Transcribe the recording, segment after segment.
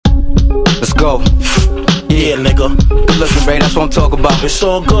Let's go. Yeah, nigga. Good looking, Ray, that's what I'm talking about. It's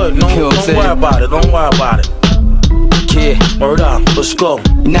all good. No, You know what I'm don't worry about it. Don't worry about it. Yeah. Word up. Let's go.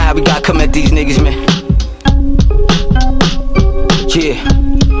 You know how we gotta come at these niggas, man. Yeah.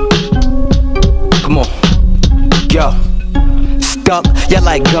 Come on. Yo. Stuck, yeah,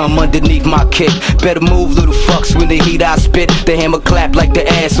 like gum underneath my kick. Better move, little fucks, when the heat I spit. The hammer clap like the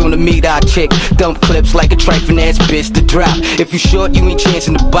ass on the meat I chick. Dump clips like a trifling ass bitch to drop. If you short, you ain't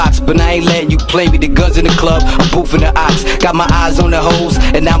chancing the box. But I ain't letting you play me, the guns in the club, I'm boofing the ox. Got my eyes on the hoes,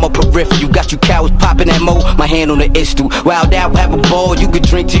 and I'm a peripheral. Got you cowards popping that mo, my hand on the issue. Wild out, have a ball, you could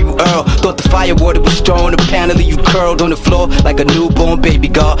drink till you Earl. Thought the fire water was strong, apparently you curled on the floor like a newborn baby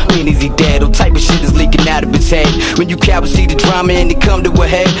girl. Mean is he dead? All type of shit is leaking out of his head. When you cowards see the drama and it come to a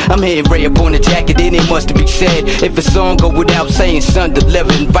head, I'm hearing Ray up on the jacket, it ain't much to be said. If a song go without saying, son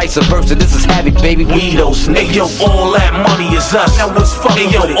deliver, and vice versa. This is Havoc, baby. We those niggas. Hey, yo, all that money is us. Now what's fucking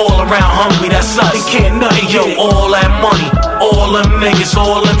hey, yo, with it? All around hungry, that's us. They can't nothing. Hey, yo, all that money, all them niggas,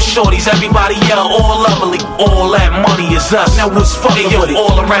 all them shorties, everybody yell, all lovely. All that money is us. Now what's fucking hey, yo, with it?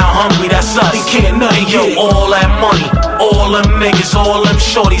 All around hungry, that's us. They can't nothing. Hey, yo, all that money, all them niggas, all them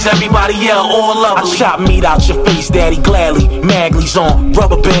shorties, everybody yell, all lovely. I chop meat out your face, daddy, gladly. Magley's on,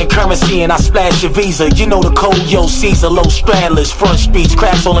 rubber band currency, and I splash your visa. You know the code, yo, Caesar, low straddlers, front speech,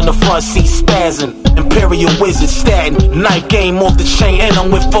 cracks all in the front seat, spazzing. Imperial wizard, statin, knife game off the chain, and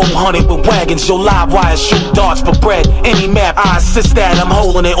I'm with 400 with wagons. Yo, live wires, shoot darts for bread. Any map, I assist that, I'm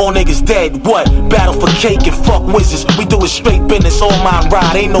holding it, all niggas dead. What? Battle for cake and fuck wizards. We do it straight business, all mine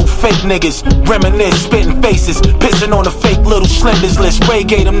ride, ain't no fake niggas. Reminisce, spitting faces, pissing on the fake little slenders list. Ray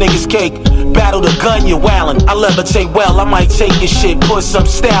gave them niggas cake. Battle the gun, you wildin'. I levitate well, I might take your shit, put some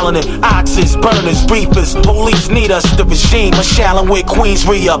style in it. Oxes, burners, reapers, police need us. The regime, a shallin' with Queens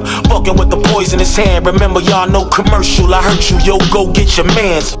re-up. Fucking with the poisonous hand. Remember, y'all know commercial. I hurt you, yo, go get your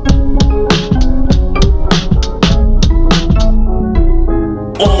mans.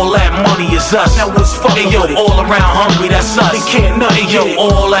 All that money is us. Now what's fucking hey, yo, all around hungry, that's us. They can't nothing. Hey, yo,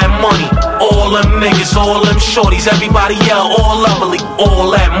 all that money, all them niggas, all them shorties, everybody yell, all lovely.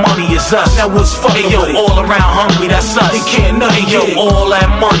 All that money is us. Now what's fucking hey, yo, all around hungry, that's us. They can't nothing. Hey, yo, all that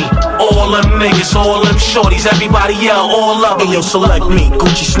money, all them niggas, all them shorties, everybody yell, all lovely. Hey, yo, select me,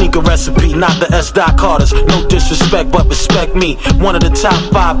 Gucci sneaker recipe, not the S. Dot Carters. No disrespect, but respect me. One of the top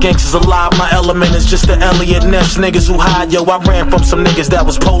 5 gangsters alive. My element is just the Elliot Ness niggas who hide. Yo, I ran from some niggas that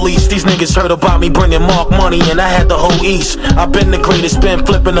was police. These niggas heard about me bringing Mark money, and I had the whole East. I've been the greatest, been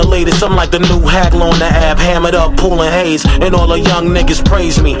flipping the latest. I'm like the new haggler on the app, hammered up, pulling haze, and all the young niggas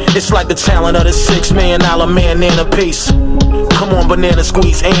praise me. It's like the talent of the $6 million man in a piece. Come on, banana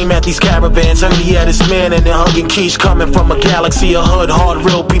squeeze, aim at these caravans. Heard he had his man and they're hugging keys. Coming from a galaxy of hood, hard,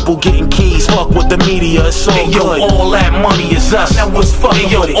 real people getting keys. Fuck with the media, it's all hey, yo, good. All that money is us. Now what's fucking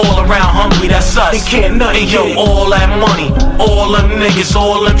hey, yo, all around hungry, that's us. They can't nothing. Hey, yo, all that money, all them niggas,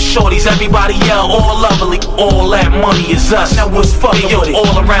 all them shorties, everybody yell, all lovely. All that money is us. Now what's fucking hey, yo,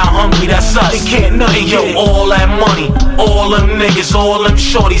 all around hungry, that's us. They can't nothing. Hey, yo, all that money, all them niggas, all them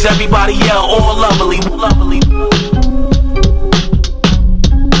shorties, everybody yell, all lovely.